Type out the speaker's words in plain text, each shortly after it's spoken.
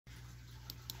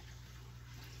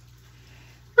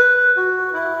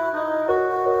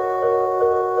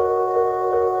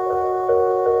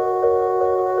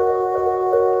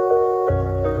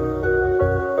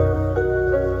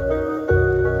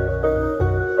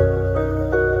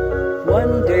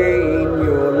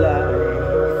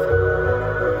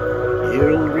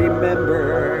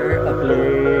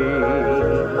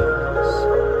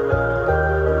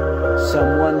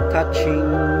watching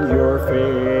your face.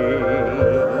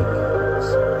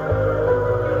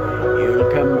 You'll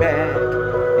come back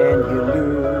and you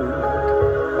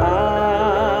look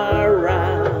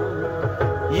around.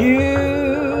 You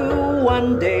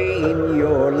one day in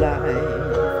your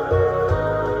life,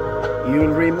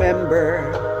 you'll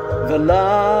remember the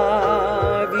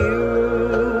love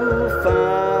you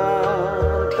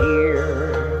found here.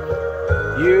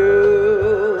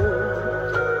 You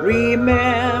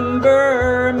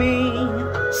remember me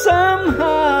somehow,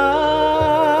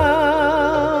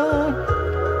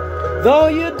 though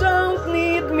you don't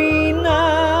need me now.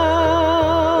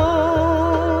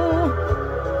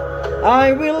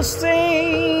 I will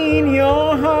stay in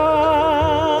your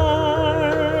heart,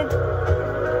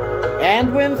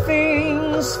 and when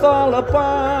things fall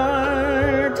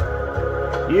apart,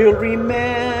 you'll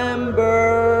remember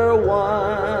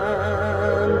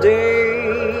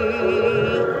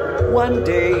one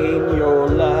day in your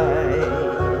life,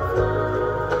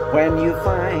 when you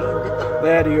find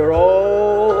that you're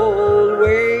always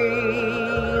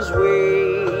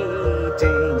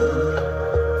waiting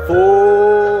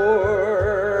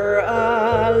for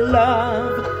a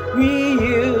love we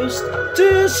used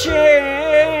to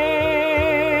share.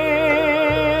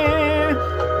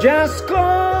 Just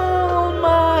call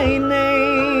my name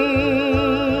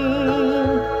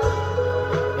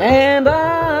and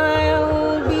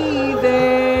I'll be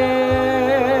there.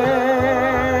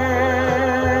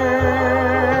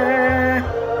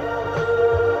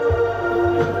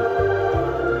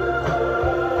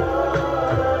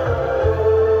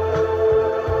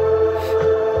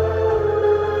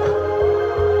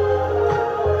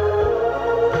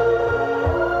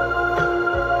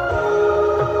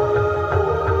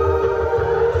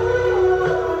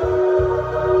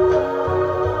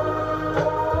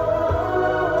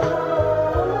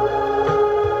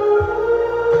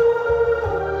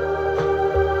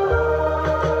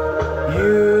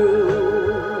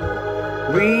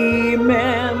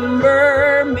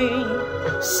 Remember me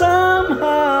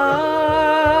somehow,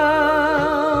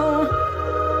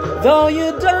 though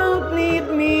you don't need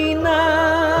me now.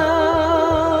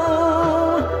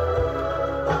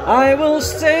 I will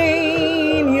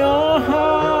stay in your heart,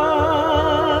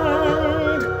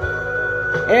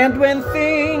 and when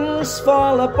things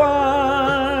fall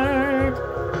apart,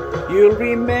 you'll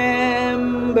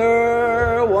remember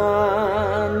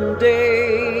one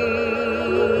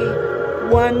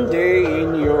day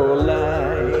in your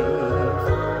life,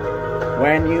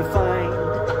 when you find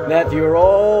that you're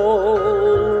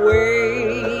always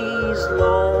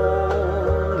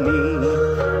lonely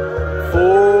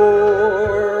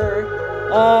for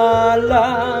a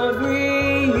love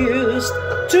we used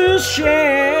to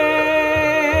share.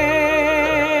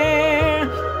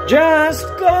 Just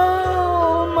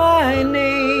call my name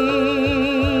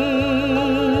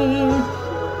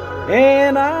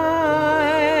and